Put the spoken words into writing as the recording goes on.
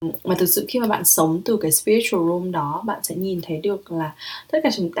Mà thực sự khi mà bạn sống từ cái spiritual room đó, bạn sẽ nhìn thấy được là tất cả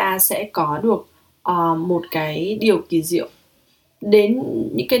chúng ta sẽ có được một cái điều kỳ diệu đến,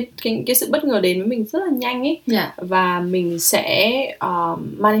 những cái sự bất ngờ đến với mình rất là nhanh ấy. Và mình sẽ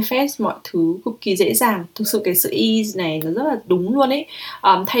manifest mọi thứ cực kỳ dễ dàng. Thực sự cái sự ease này nó rất là đúng luôn ấy.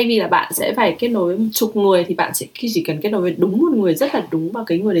 Thay vì là bạn sẽ phải kết nối với 10 người thì bạn sẽ chỉ cần kết nối với đúng một người rất là đúng, và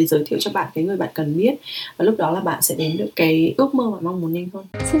cái người đấy giới thiệu cho bạn cái người bạn cần biết, và lúc đó là bạn sẽ đến được cái ước mơ mà mong muốn nhanh hơn.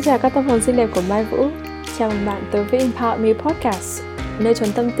 Xin chào các tâm hồn xinh đẹp của Mai Vũ. Chào mừng bạn tới với Empower Me Podcast, nơi trốn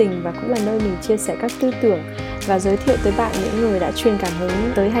tâm tình và cũng là nơi mình chia sẻ các tư tưởng và giới thiệu tới bạn những người đã truyền cảm hứng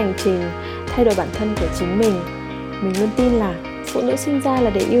tới hành trình thay đổi bản thân của chính mình. Mình luôn tin là phụ nữ sinh ra là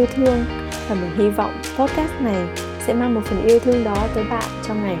để yêu thương, và mình hy vọng podcast này sẽ mang một phần yêu thương đó tới bạn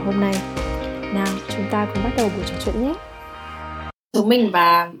trong ngày hôm nay. Nào, chúng ta cùng bắt đầu buổi trò chuyện nhé. Chúng mình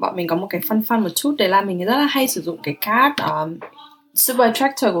và bọn mình có một cái fun một chút, đấy là mình rất là hay sử dụng cái card Super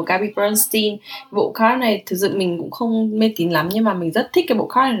Attractor của Gabby Bernstein. Bộ card này thực sự mình cũng không mê tín lắm, nhưng mà mình rất thích cái bộ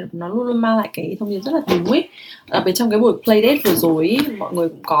card này. Nó luôn luôn mang lại cái thông điệp rất là đúng ấy. Ở bên trong cái buổi playdate vừa rồi mọi người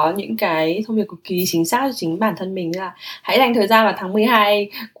cũng có những cái thông điệp cực kỳ chính xác cho chính bản thân mình, là hãy dành thời gian vào tháng 12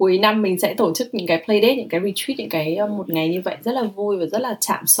 cuối năm mình sẽ tổ chức những cái playdate, những cái retreat, những cái một ngày như vậy rất là vui và rất là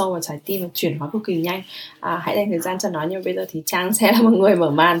chạm sâu vào trái tim và chuyển hóa cực kỳ nhanh. Hãy dành thời gian cho nó. Nhưng mà bây giờ thì Trang sẽ là một người mở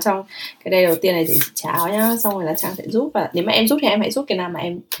màn trong cái đây. Đầu tiên này thì cháo nhá, xong rồi là Trang sẽ giúp, và nếu mà em giúp thì em hãy giúp cái nào mà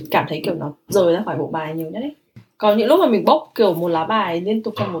em cảm thấy kiểu nó rời ra khỏi bộ bài nhiều nhất ấy. Còn những lúc mà mình bốc kiểu một lá bài liên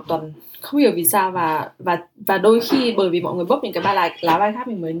tục trong một tuần không hiểu vì sao, và đôi khi bởi vì mọi người bốc những cái lá bài khác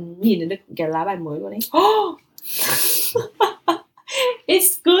mình mới nhìn thấy được cái lá bài mới luôn ấy.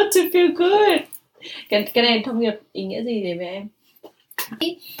 It's good to feel good. Cái này thông điệp ý nghĩa gì đến với em?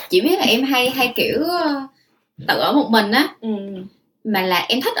 Chỉ biết là em hay kiểu tự ở một mình á. Mà là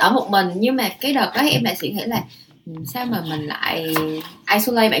em thích ở một mình, nhưng mà cái đợt đó em lại suy nghĩ là sao mà mình lại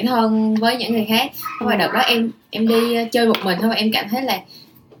isolate bản thân với những người khác. Không phải đợt đó em đi chơi một mình thôi, em cảm thấy là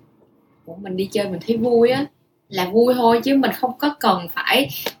mình đi chơi mình thấy vui á, là vui thôi, chứ mình không có cần phải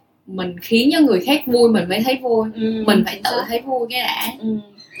mình khiến cho người khác vui mình mới thấy vui. Mình phải tự thấy vui cái đã.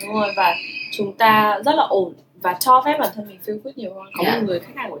 Đúng rồi, và chúng ta rất là ổn và cho phép bản thân mình feel good nhiều hơn. Có một người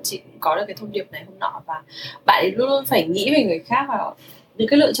khách hàng của chị cũng có được cái thông điệp này hôm nọ, và bạn ấy luôn luôn phải nghĩ về người khác, và những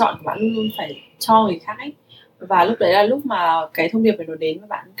cái lựa chọn của bạn luôn luôn phải cho người khác ấy. Và lúc đấy là lúc mà cái thông điệp này nó đến, và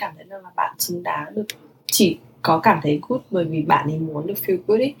bạn cảm thấy là bạn xứng đáng được chỉ có cảm thấy good bởi vì bạn ấy muốn được feel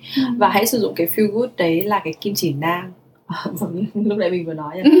good ấy. Và hãy sử dụng cái feel good đấy là cái kim chỉ nam, giống như lúc nãy mình vừa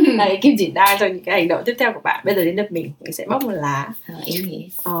nói là cái kim chỉ nam cho những cái hành động tiếp theo của bạn. Bây giờ đến lượt mình sẽ bóc một lá.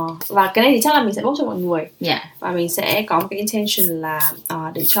 Và cái này thì chắc là mình sẽ bóc cho mọi người. Và mình sẽ có một cái intention là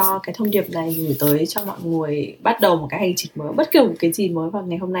để cho cái thông điệp này gửi tới cho mọi người bắt đầu một cái hành trình mới, bất cứ một cái gì mới. Và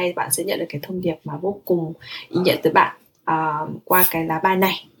ngày hôm nay bạn sẽ nhận được cái thông điệp mà vô cùng ý nghĩa tới bạn qua cái lá bài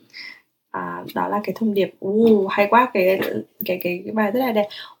này. Đó là cái thông điệp hay quá, cái bài rất là đẹp.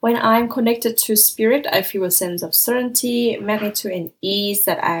 When I'm connected to spirit, I feel a sense of certainty, magnitude and ease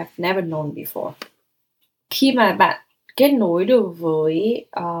that I have never known before. Khi mà bạn kết nối được với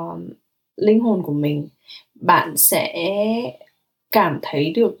linh hồn của mình, bạn sẽ cảm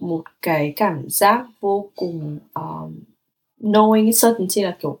thấy được một cái cảm giác vô cùng knowing, certainty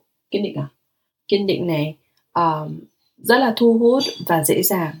là kiểu kiên định kiên định này, rất là thu hút và dễ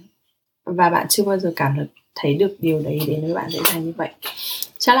dàng. Và bạn chưa bao giờ thấy được điều đấy đến với bạn dễ dàng như vậy.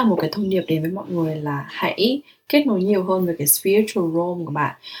 Chắc là một cái thông điệp đến với mọi người là hãy kết nối nhiều hơn với cái spiritual realm của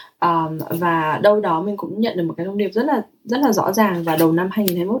bạn. Và đâu đó mình cũng nhận được một cái thông điệp rất là rõ ràng vào đầu năm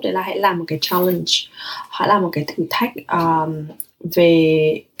 2021, đấy là hãy làm một cái challenge, hãy làm một cái thử thách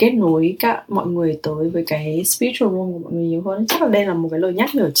về kết nối mọi người tới với cái spiritual realm của mọi người nhiều hơn. Chắc là đây là một cái lời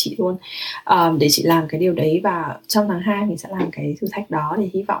nhắc nhở chị luôn, để chị làm cái điều đấy. Và trong tháng 2 mình sẽ làm cái thử thách đó, để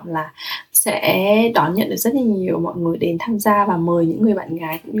hy vọng là sẽ đón nhận được rất là nhiều mọi người đến tham gia, và mời những người bạn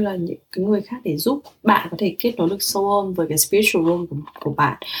gái cũng như là những cái người khác để giúp bạn có thể kết nối được sâu hơn với cái spiritual realm của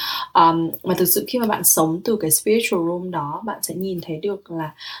bạn. Và thực sự khi mà bạn sống từ cái spiritual realm đó, bạn sẽ nhìn thấy được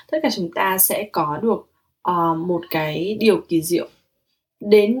là tất cả chúng ta sẽ có được một cái điều kỳ diệu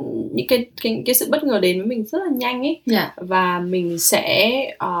đến, những cái sự bất ngờ đến với mình rất là nhanh ấy. Và mình sẽ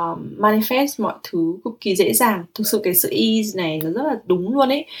manifest mọi thứ cực kỳ dễ dàng. Thực sự cái sự ease này nó rất là đúng luôn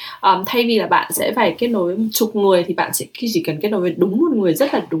ấy. Thay vì là bạn sẽ phải kết nối với 10 người thì bạn sẽ chỉ cần kết nối với đúng một người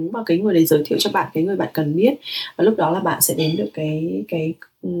rất là đúng, và cái người đấy giới thiệu cho bạn cái người bạn cần biết, và lúc đó là bạn sẽ đến được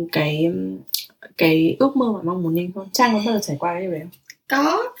cái ước mơ mà mong muốn nhanh hơn. Trang có bao giờ trải qua cái điều đấy không?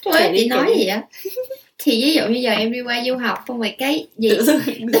 Có, chị nói gì á? Thì ví dụ như giờ em đi qua du học không phải cái gì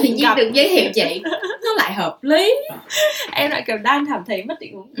tự nhiên được giới thiệu chị nó lại hợp lý. Em lại kiểu đang cảm thấy mất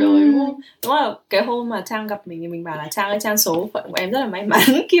định hướng đời đúng không? Đúng là cái hôm mà Trang gặp mình thì mình bảo là Trang ơi, Trang số phận của em rất là may mắn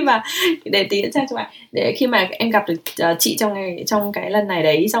khi mà để tí Trang cho bạn, để khi mà em gặp được chị trong cái lần này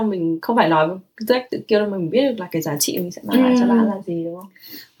đấy, xong mình không phải nói rất tự kêu là mình biết được là cái giá trị mình sẽ mang lại cho bạn là gì, đúng không?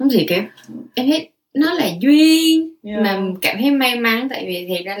 Không chỉ kiểu em thấy nó là duyên mà cảm thấy may mắn, tại vì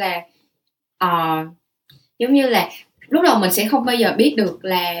thì ra là giống như là lúc đầu mình sẽ không bao giờ biết được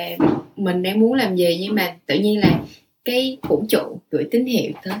là mình đang muốn làm gì, nhưng mà tự nhiên là cái vũ trụ gửi tín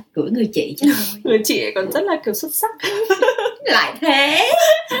hiệu tới, gửi người chị cho thôi. Người chị còn rất là kiểu xuất sắc. lại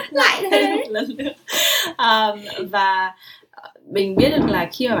thế lần nữa. Và mình biết được là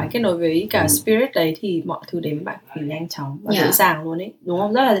khi mà bạn kết nối với cả spirit đấy thì mọi thứ đến với bạn thì nhanh chóng và dễ dàng luôn ấy, đúng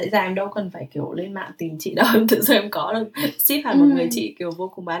không? Rất là dễ dàng, em đâu cần phải kiểu lên mạng tìm chị đâu, em tự do em có được ship hẳn một người chị kiểu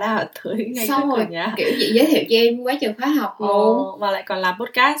vô cùng bá đạo tới ngay trước cửa nhà. Kiểu chị giới thiệu cho em quá trời khóa học luôn, mà lại còn làm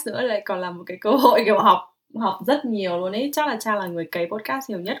podcast nữa, lại còn là một cái cơ hội kiểu học rất nhiều luôn ấy. Chắc là Trang là người cấy podcast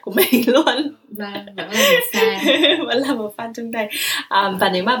nhiều nhất của mình luôn. Và vẫn là một fan vẫn là một fan trung thành. Và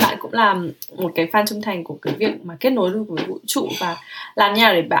nếu mà bạn cũng là một cái fan trung thành của cái việc mà kết nối được với vũ trụ và làm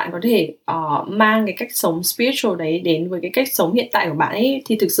nhau để bạn có thể mang cái cách sống spiritual đấy đến với cái cách sống hiện tại của bạn ấy,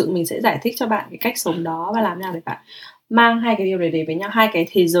 thì thực sự mình sẽ giải thích cho bạn cái cách sống đó và làm nào để bạn mang hai cái điều đấy đến với nhau, hai cái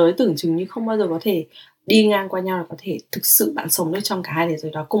thế giới tưởng chừng như không bao giờ có thể đi ngang qua nhau, là có thể thực sự bạn sống được trong cả hai thế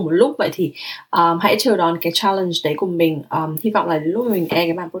giới đó cùng một lúc. Vậy thì hãy chờ đón cái challenge đấy của mình. Hy vọng là đến lúc mình nghe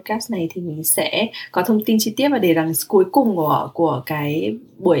cái bản podcast này thì mình sẽ có thông tin chi tiết, và để rằng cuối cùng của cái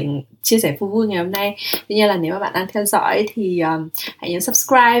buổi chia sẻ vui vui ngày hôm nay. Tuy nhiên là nếu mà bạn đang theo dõi thì hãy nhớ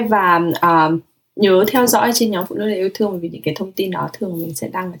subscribe và nhớ theo dõi trên nhóm Phụ Nữ Để Yêu Thương, vì những cái thông tin đó thường mình sẽ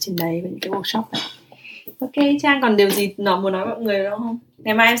đăng ở trên đấy với những cái workshop này. Ok, Trang còn điều gì muốn nói mọi người đâu không?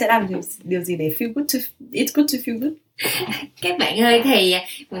 Ngày mai em sẽ làm điều gì để feel good it's good to feel good? Các bạn ơi, thì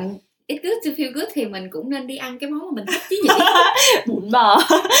it's good to feel good thì mình cũng nên đi ăn cái món mà mình thích chứ nhỉ? Bún bò.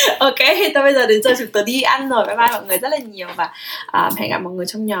 Ok, tôi bây giờ đến giờ chúng tôi đi ăn rồi. Bye bye mọi người rất là nhiều, và hẹn gặp mọi người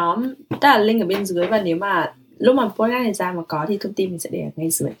trong nhóm. Tức là link ở bên dưới, và nếu mà lúc mà podcast này ra mà có thì thông tin mình sẽ để ở ngay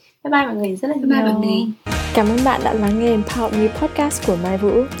dưới. Bye bye mọi người rất là nhiều. Bye mọi người. Cảm ơn bạn đã lắng nghe Empower Me podcast của Mai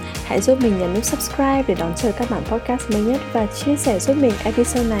Vũ. Hãy giúp mình nhấn nút subscribe để đón chờ các bản podcast mới nhất, và chia sẻ giúp mình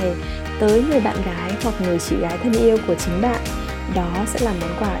episode này tới người bạn gái hoặc người chị gái thân yêu của chính bạn. Đó sẽ là món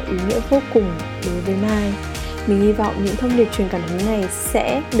quà ý nghĩa vô cùng đối với Mai. Mình hy vọng những thông điệp truyền cảm hứng này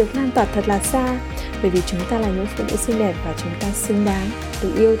sẽ được lan tỏa thật là xa, bởi vì chúng ta là những phụ nữ xinh đẹp và chúng ta xứng đáng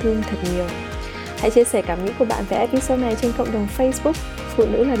được yêu thương thật nhiều. Hãy chia sẻ cảm nghĩ của bạn về episode này trên cộng đồng Facebook Phụ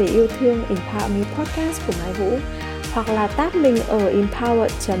Nữ Là Để Yêu Thương Empower Me Podcast của Mai Vũ, hoặc là tag mình ở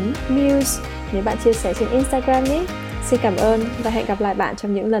empowered.muse nếu bạn chia sẻ trên Instagram nhé. Xin cảm ơn và hẹn gặp lại bạn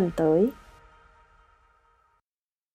trong những lần tới.